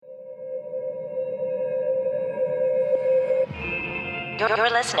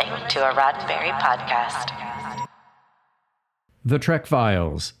You're listening to a Roddenberry podcast. The Trek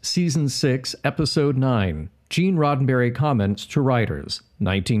Files, Season 6, Episode 9. Gene Roddenberry Comments to Writers,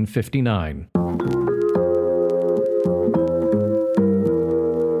 1959.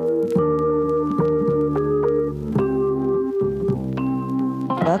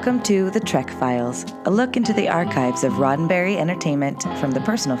 Welcome to The Trek Files, a look into the archives of Roddenberry Entertainment from the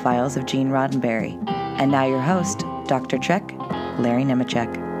personal files of Gene Roddenberry. And now your host, Dr. Trek, Larry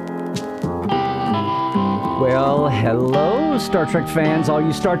Nemechek. Well, hello, Star Trek fans, all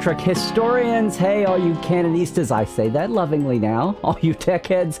you Star Trek historians. Hey, all you canonistas, I say that lovingly now. All you tech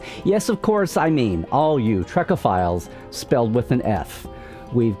heads, yes, of course, I mean all you Trekophiles, spelled with an F.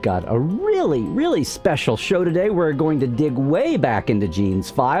 We've got a really special show today. We're going to dig way back into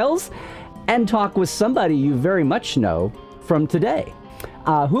Gene's files and talk with somebody you very much know from today.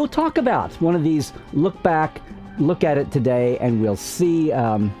 Who'll talk about one of these look at it today, and we'll see,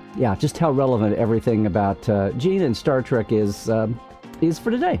 just how relevant everything about Gene and Star Trek is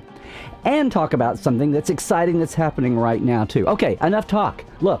for today. And talk about something that's exciting that's happening right now, too. Okay, enough talk.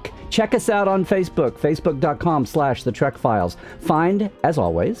 Look, check us out on Facebook, facebook.com/The Trek Files. Find, as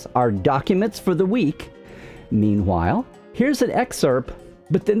always, our documents for the week. Meanwhile, here's an excerpt,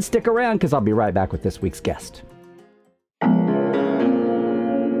 but then stick around because I'll be right back with this week's guest.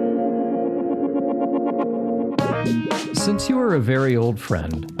 Since you are a very old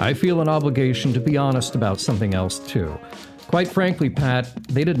friend, I feel an obligation to be honest about something else, too. Quite frankly, Pat,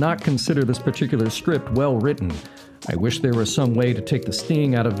 they did not consider this particular script well written. I wish there was some way to take the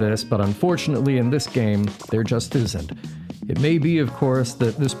sting out of this, but unfortunately in this game, there just isn't. It may be, of course,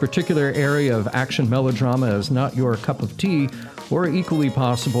 that this particular area of action melodrama is not your cup of tea, or equally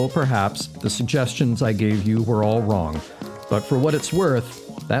possible, perhaps, the suggestions I gave you were all wrong. But for what it's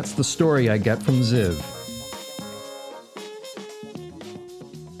worth, that's the story I get from Ziv.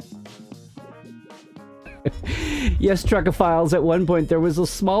 Yes, Trekophiles, at one point there was a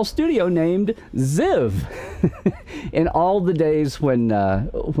small studio named Ziv. In all the days when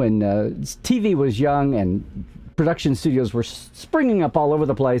TV was young and production studios were springing up all over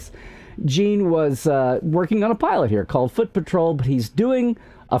the place, Gene was working on a pilot here called Foot Patrol, but he's doing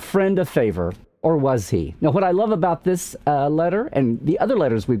a friend a favor. Or was he? Now, what I love about this letter and the other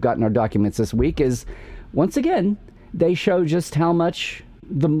letters we've got in our documents this week is, once again, they show just how much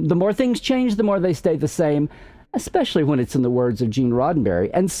the more things change, the more they stay the same, especially when it's in the words of Gene Roddenberry.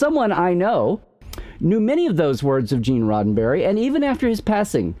 And someone I know knew many of those words of Gene Roddenberry, and even after his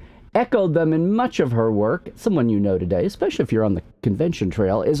passing, echoed them in much of her work. Someone you know today, especially if you're on the convention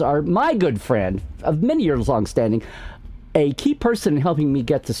trail, is my good friend of many years long standing, a key person in helping me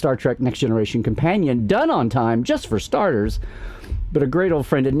get the Star Trek Next Generation Companion done on time, just for starters, but a great old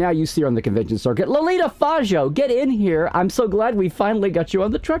friend, and now you see her on the convention circuit. Lolita Faggio, get in here. I'm so glad we finally got you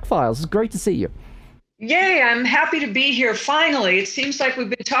on the Trek Files. It's great to see you. Yay, I'm happy to be here finally. It seems like we've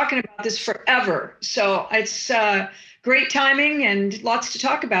been talking about this forever. So it's great timing and lots to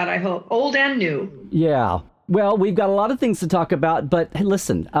talk about, I hope, old and new. Yeah. Well, we've got a lot of things to talk about, but hey,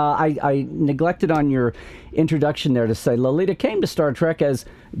 listen, I neglected on your introduction there to say Lolita came to Star Trek as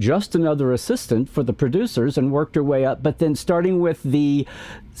just another assistant for the producers and worked her way up, but then starting with the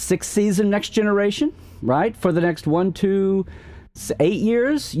 6th season Next Generation, right? For the next 8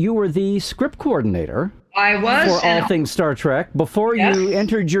 years, you were the script coordinator. I was. For all things Star Trek, before you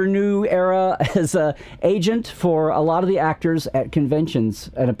entered your new era as an agent for a lot of the actors at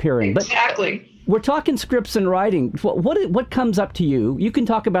conventions and appearing. Exactly. But we're talking scripts and writing. What comes up to you? You can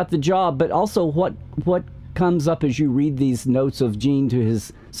talk about the job, but also what comes up as you read these notes of Gene to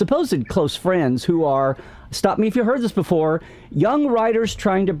his supposed close friends who are, stop me if you heard this before, young writers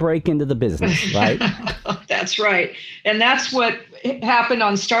trying to break into the business, right? That's right. And that's what happened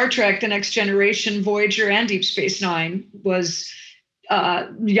on Star Trek, The Next Generation, Voyager, and Deep Space Nine, was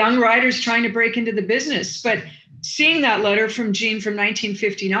young writers trying to break into the business. But seeing that letter from Gene from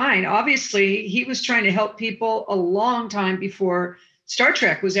 1959, obviously he was trying to help people a long time before Star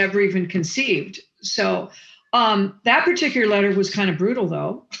Trek was ever even conceived. So that particular letter was kind of brutal,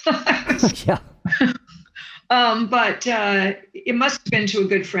 though. Yeah. But it must have been to a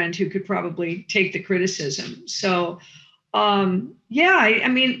good friend who could probably take the criticism. So, Gene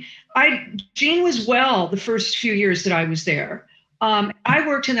was well the first few years that I was there. I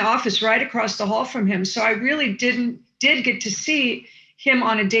worked in the office right across the hall from him, so I really did get to see him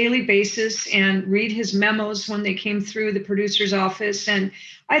on a daily basis and read his memos when they came through the producer's office. And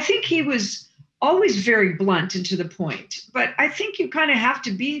I think he was always very blunt and to the point. But I think you kind of have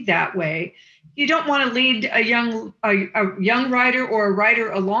to be that way. You don't want to lead a young writer or a writer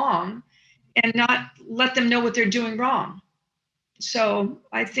along and not let them know what they're doing wrong. So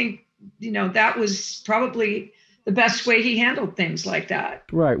I think, that was probably the best way he handled things like that.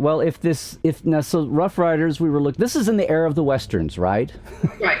 Right. Well, so Rough Riders, this is in the era of the Westerns, right?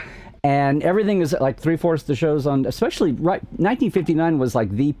 Right. And everything is like 3/4 of the shows on, especially 1959 was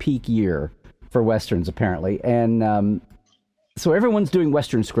like the peak year for Westerns, apparently. And so everyone's doing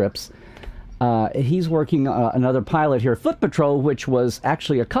Western scripts. He's working another pilot here, Foot Patrol, which was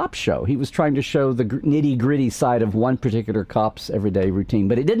actually a cop show. He was trying to show the nitty-gritty side of one particular cop's everyday routine,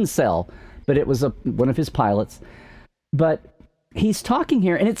 but it didn't sell. But it was one of his pilots. But he's talking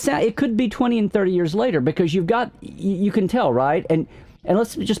here, and it could be 20 and 30 years later, because you can tell, right? And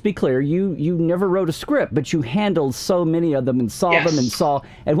let's just be clear, you never wrote a script, but you handled so many of them and saw them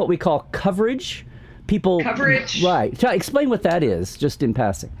and what we call coverage. Coverage. Right. Explain what that is, just in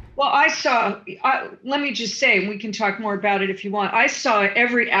passing. Well, let me just say, and we can talk more about it if you want. I saw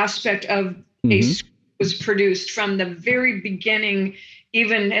every aspect of a script was produced from the very beginning,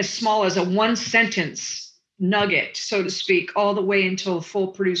 even as small as a one sentence nugget, so to speak, all the way until a full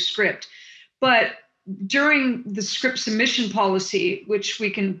produced script. But during the script submission policy, which we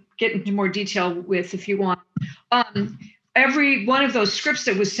can get into more detail with if you want, every one of those scripts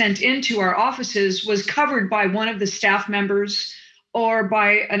that was sent into our offices was covered by one of the staff members or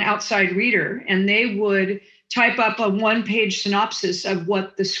by an outside reader, and they would type up a one-page synopsis of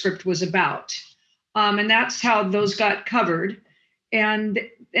what the script was about. And that's how those got covered. And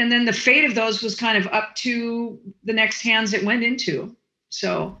then the fate of those was kind of up to the next hands it went into.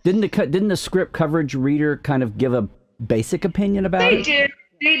 So didn't the script coverage reader kind of give a basic opinion about it?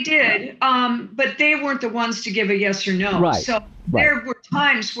 They did. But they weren't the ones to give a yes or no. Right. So there were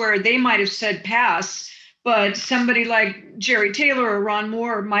times where they might have said pass, but somebody like Jerry Taylor or Ron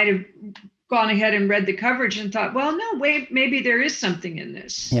Moore might have gone ahead and read the coverage and thought, well, no, wait, maybe there is something in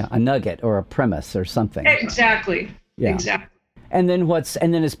this. Yeah, a nugget or a premise or something. Exactly. Yeah. Exactly. And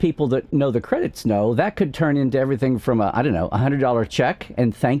then as people that know the credits know, that could turn into everything from $100 check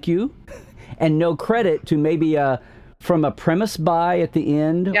and thank you, and no credit to maybe from a premise buy at the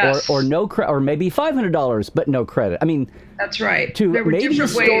end, yes. or no or maybe $500 but no credit. I mean, that's right. To there were maybe a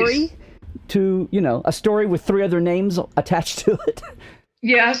story, ways. To a story with 3 other names attached to it.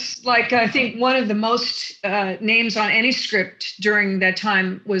 Yes, like I think one of the most names on any script during that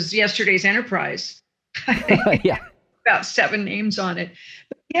time was Yesterday's Enterprise. Yeah. About 7 names on it.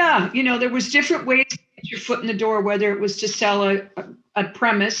 But yeah, there was different ways to get your foot in the door, whether it was to sell a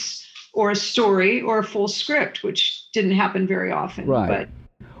premise or a story or a full script, which didn't happen very often. Right. But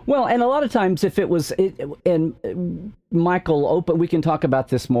well, and a lot of times if it was, and Michael we can talk about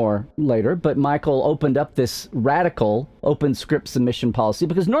this more later, but Michael opened up this radical open script submission policy,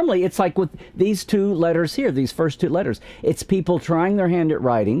 because normally it's like with these 2 letters here, these first 2 letters, it's people trying their hand at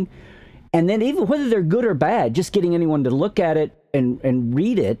writing. And then even whether they're good or bad, just getting anyone to look at it and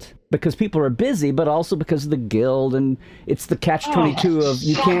read it, because people are busy, but also because of the guild. And it's the catch-22 of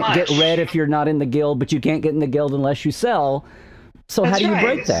you can't get read if you're not in the guild, but you can't get in the guild unless you sell. So how do you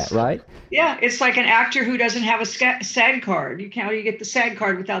break that, right? Yeah, it's like an actor who doesn't have a SAG card. How do you get the SAG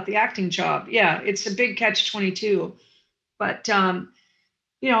card without the acting job? Yeah, it's a big catch-22. But,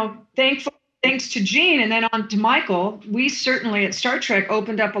 thanks to Gene and then on to Michael, we certainly at Star Trek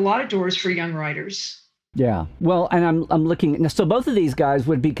opened up a lot of doors for young writers. Yeah. Well, and I'm looking, so both of these guys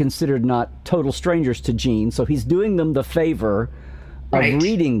would be considered not total strangers to Gene. So he's doing them the favor of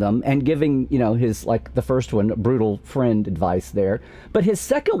reading them and giving, his, like the first one, brutal friend advice there. But his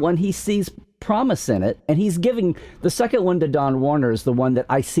second one, he sees promise in it, and he's giving the second one to Don Warner is the one that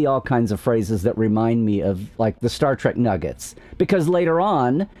I see all kinds of phrases that remind me of like the Star Trek nuggets, because later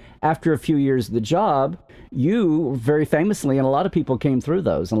on, after a few years of the job, you very famously, and a lot of people came through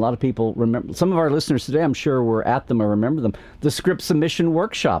those, and a lot of people remember, some of our listeners today I'm sure were at them or remember them, the script submission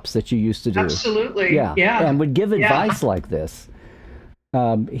workshops that you used to do. Absolutely. Yeah. And would give advice like this.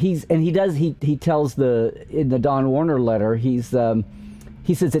 He tells in the Don Warner letter, he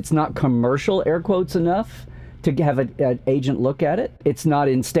says it's not commercial, air quotes, enough to have an agent look at it. It's not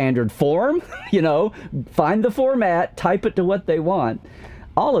in standard form, find the format, type it to what they want,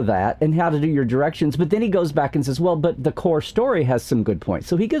 all of that, and how to do your directions. But then he goes back and says, well, but the core story has some good points.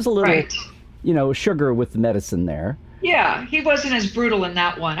 So he gives a little, sugar with the medicine there. Yeah, he wasn't as brutal in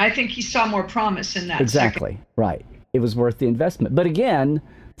that one. I think he saw more promise in that. Exactly, right. It was worth the investment. But again,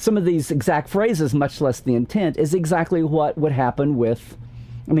 some of these exact phrases, much less the intent, is exactly what would happen with,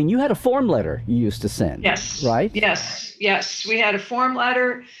 you had a form letter you used to send. Yes. Right? Yes. We had a form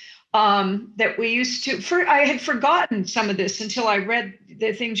letter that we used to, I had forgotten some of this until I read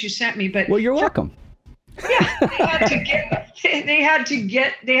the things you sent me. But well, you're welcome. Yeah, they had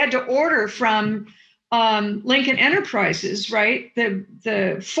to order from Lincoln Enterprises, right?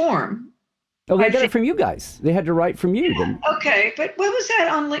 The form. Oh, they got it from you guys. They had to write from you. Okay, but what was that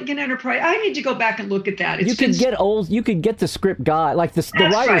on Lincoln Enterprise? I need to go back and look at that. You could get the script guide, like the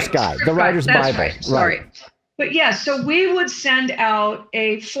writer's guide, the writer's Bible. Right. Sorry. But yeah, so we would send out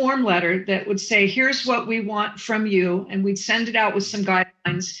a form letter that would say, here's what we want from you. And we'd send it out with some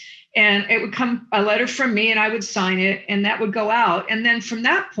guidelines. And it would come a letter from me and I would sign it and that would go out. And then from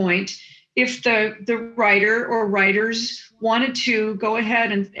that point, if the writer or writers wanted to go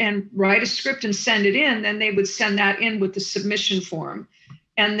ahead and write a script and send it in, then they would send that in with the submission form.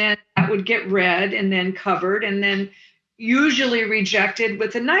 And then that would get read and then covered and then usually rejected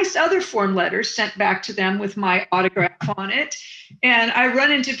with a nice other form letter sent back to them with my autograph on it. And I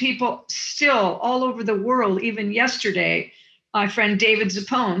run into people still all over the world. Even yesterday, my friend David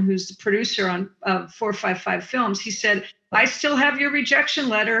Zappone, who's the producer on 455 Films, he said, I still have your rejection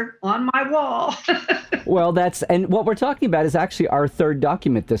letter on my wall. Well, and what we're talking about is actually our third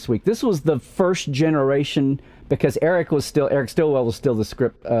document this week. This was the first generation, because Eric Stillwell was still the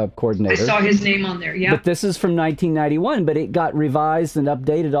script coordinator. I saw his name on there, yeah. But this is from 1991, but it got revised and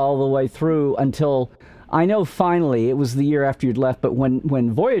updated all the way through until, I know finally, it was the year after you'd left, but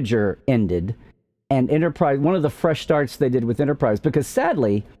when Voyager ended, and Enterprise, one of the fresh starts they did with Enterprise, because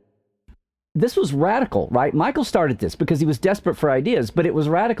sadly, this was radical, right? Michael started this because he was desperate for ideas, but it was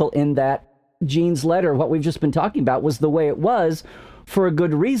radical in that Gene's letter, what we've just been talking about, was the way it was for a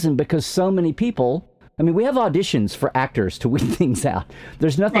good reason, because so many people, I mean, we have auditions for actors to weed things out.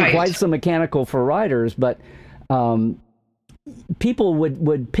 There's nothing quite so mechanical for writers, but people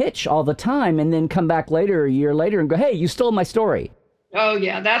would pitch all the time and then come back later, a year later, and go, hey, you stole my story. Oh,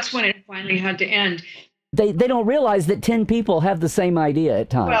 yeah, that's when it finally had to end. They don't realize that 10 people have the same idea at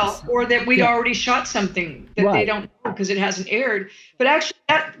times. Well, or that we'd already shot something that they don't know because it hasn't aired. But actually,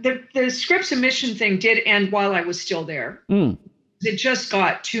 the script submission thing did end while I was still there. It just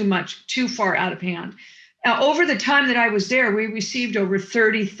got too far out of hand. Over the time that I was there, we received over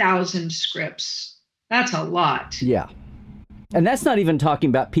 30,000 scripts. That's a lot. Yeah. And that's not even talking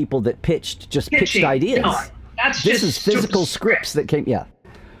about people that pitched ideas. No, this is physical scripts that came,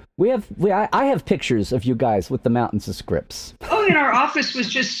 I have pictures of you guys with the mountains of scripts. Oh, and our office was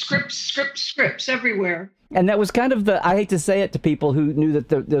just scripts everywhere. And that was kind of I hate to say it to people who knew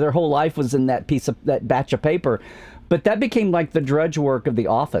that their whole life was in that batch of paper, but that became like the drudge work of the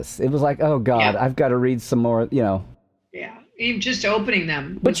office. It was like, oh God, I've got to read some more, Yeah, even just opening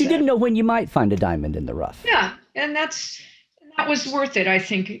them. But you didn't know when you might find a diamond in the rough. Yeah, and that was worth it, I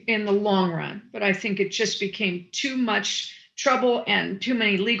think, in the long run. But I think it just became too much trouble and too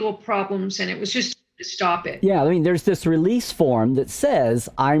many legal problems, and it was just to stop it. Yeah, I mean, there's this release form that says,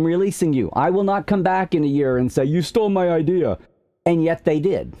 I'm releasing you. I will not come back in a year and say, you stole my idea. And yet they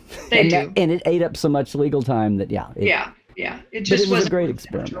did. And it ate up so much legal time that, it just was a great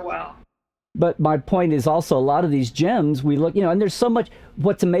experiment. For a while. But my point is also a lot of these gems, we look, and there's so much.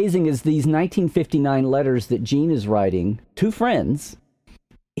 What's amazing is these 1959 letters that Gene is writing to friends.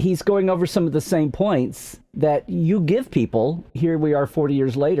 He's going over some of the same points that you give people. Here we are 40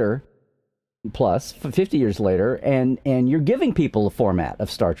 years later, plus 50 years later, and you're giving people a format of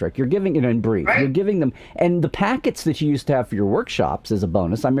Star Trek. You're giving it in brief. Right. You're giving them, and the packets that you used to have for your workshops as a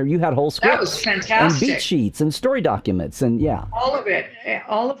bonus. I remember you had whole scripts. That was fantastic. And beat sheets and story documents, and all of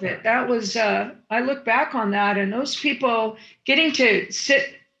it. That was. I look back on that, and those people getting to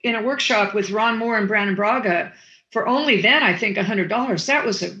sit in a workshop with Ron Moore and Brandon Braga for only then, I think, $100. That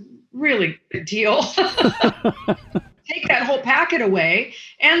was a really good deal. Take that whole packet away.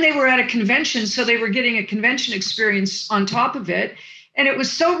 And they were at a convention, so they were getting a convention experience on top of it. And it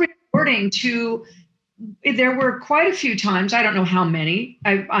was so rewarding there were quite a few times, I don't know how many,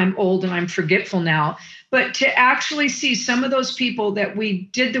 I'm old and I'm forgetful now, but to actually see some of those people that we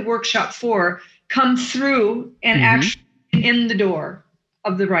did the workshop for come through and actually in the door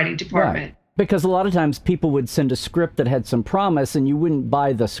of the writing department. Right. Because a lot of times people would send a script that had some promise and you wouldn't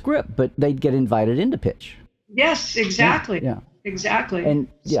buy the script, but they'd get invited in to pitch. Yes, exactly. Yeah. Exactly. And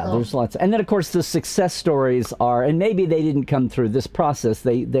there's lots. And then, of course, the success stories are, and maybe they didn't come through this process.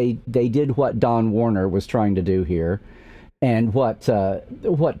 They did what Don Warner was trying to do here and what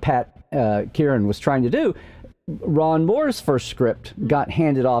Pat Kieran was trying to do. Ron Moore's first script got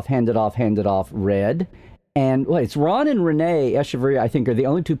handed off, read. And it's Ron and Renee Echeverria, I think, are the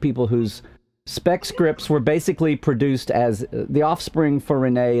only two people whose spec scripts were basically produced as the offspring for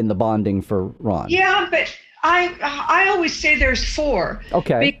Renee and the bonding for Ron. Yeah, but I always say there's four.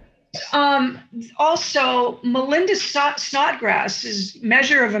 Okay. Also, Melinda Snodgrass's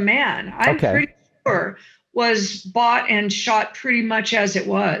Measure of a Man. I'm pretty sure was bought and shot pretty much as it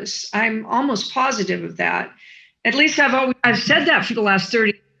was. I'm almost positive of that. At least I've said that for the last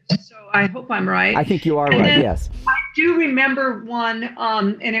 30 years, so I hope I'm right. I think you are right, yes. I do remember one,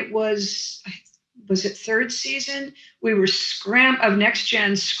 and it was it third season? We were of Next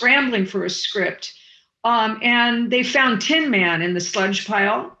Gen scrambling for a script, and they found Tin Man in the sludge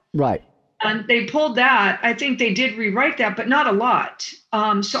pile. Right. And they pulled that. I think they did rewrite that, but not a lot.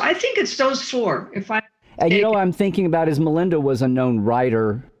 So I think it's those four. And you know what I'm thinking about is Melinda was a known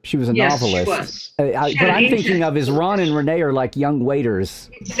writer. She was a novelist. She was. What I'm thinking of is Ron and Renee are like young waiters.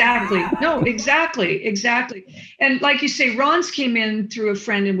 Exactly. No, exactly. And like you say, Ron's came in through a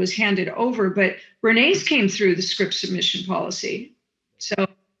friend and was handed over, but Renee's came through the script submission policy. So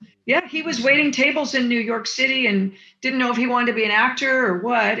yeah, he was waiting tables in New York City and didn't know if he wanted to be an actor or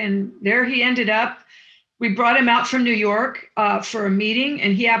what. And there he ended up. We brought him out from New York for a meeting,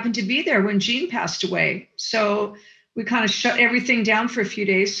 and he happened to be there when Gene passed away. So we kind of shut everything down for a few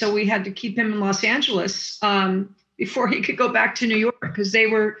days. So we had to keep him in Los Angeles before he could go back to New York, because they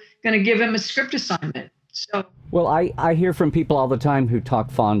were going to give him a script assignment. So. Well, I hear from people all the time who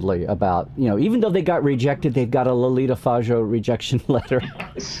talk fondly about, even though they got rejected, they've got a Lolita Fajo rejection letter.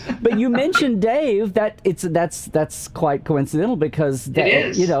 But you mentioned Dave, that's quite coincidental, because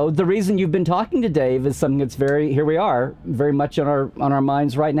the reason you've been talking to Dave is something that's here we are, very much on our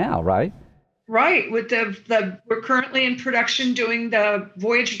minds right now, right? Right. With we're currently in production doing the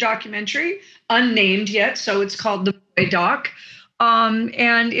Voyager documentary, unnamed yet, so it's called The Voy Doc.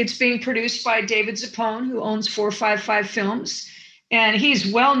 And it's being produced by David Zappone, who owns 455 Films. And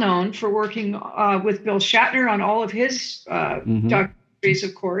he's well known for working with Bill Shatner on all of his documentaries,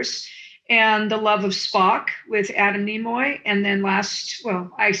 of course, and The Love of Spock with Adam Nimoy. And then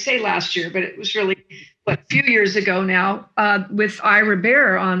I say last year, but it was really a few years ago now, with Ira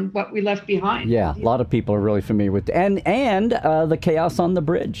Bear on What We Left Behind. Yeah, a lot of people are really familiar with and The Chaos on the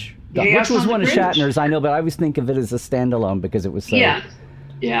Bridge. Which was one of Shatner's, I know, but I always think of it as a standalone because it was so. Yeah.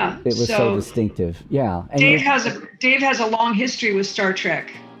 It was so distinctive. Yeah. And Dave has a long history with Star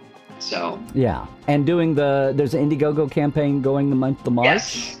Trek. So. Yeah, and doing there's an Indiegogo campaign going the month of March.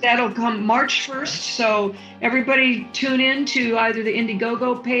 Yes, that'll come March 1st. So everybody tune in to either the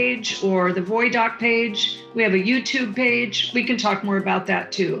Indiegogo page or the Voy Doc page. We have a YouTube page. We can talk more about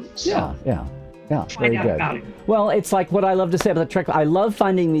that too. So. Yeah. Very good. Well, it's like what I love to say about the Trek. I love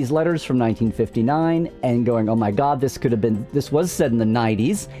finding these letters from 1959 and going, oh my God, this was said in the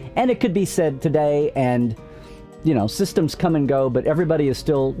 90s, and it could be said today. And, systems come and go, but everybody is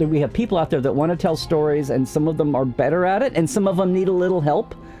still, we have people out there that want to tell stories, and some of them are better at it, and some of them need a little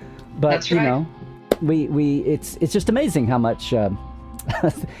help. But, that's right. It's just amazing how much...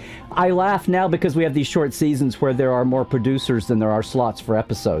 I laugh now because we have these short seasons where there are more producers than there are slots for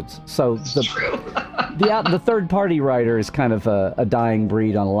episodes. So the third-party writer is kind of a dying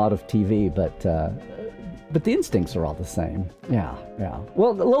breed on a lot of TV, but the instincts are all the same. Yeah.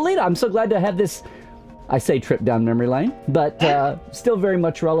 Well, Lolita, I'm so glad to have this, I say trip down memory lane, but still very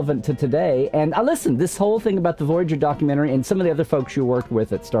much relevant to today. And listen, this whole thing about the Voyager documentary and some of the other folks you worked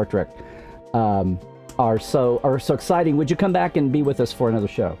with at Star Trek are so exciting. Would you come back and be with us for another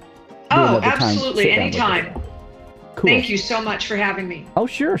show? Oh, absolutely. Anytime. Cool. Thank you so much for having me. Oh,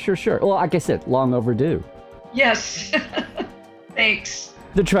 sure. Well, like I said, long overdue. Yes. Thanks.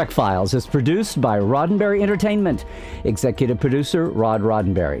 The Trek Files is produced by Roddenberry Entertainment. Executive producer, Rod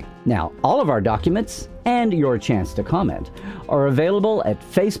Roddenberry. Now, all of our documents and your chance to comment are available at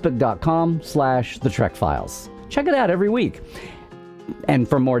facebook.com/The Trek Files. Check it out every week. And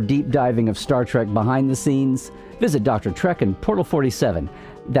for more deep diving of Star Trek behind the scenes, visit Dr. Trek and Portal 47.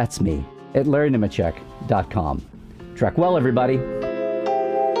 That's me at LarryNemecek.com. Trek well, everybody.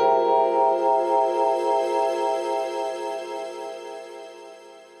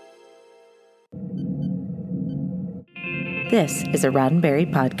 This is a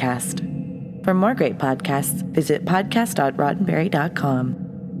Roddenberry podcast. For more great podcasts, visit podcast.roddenberry.com.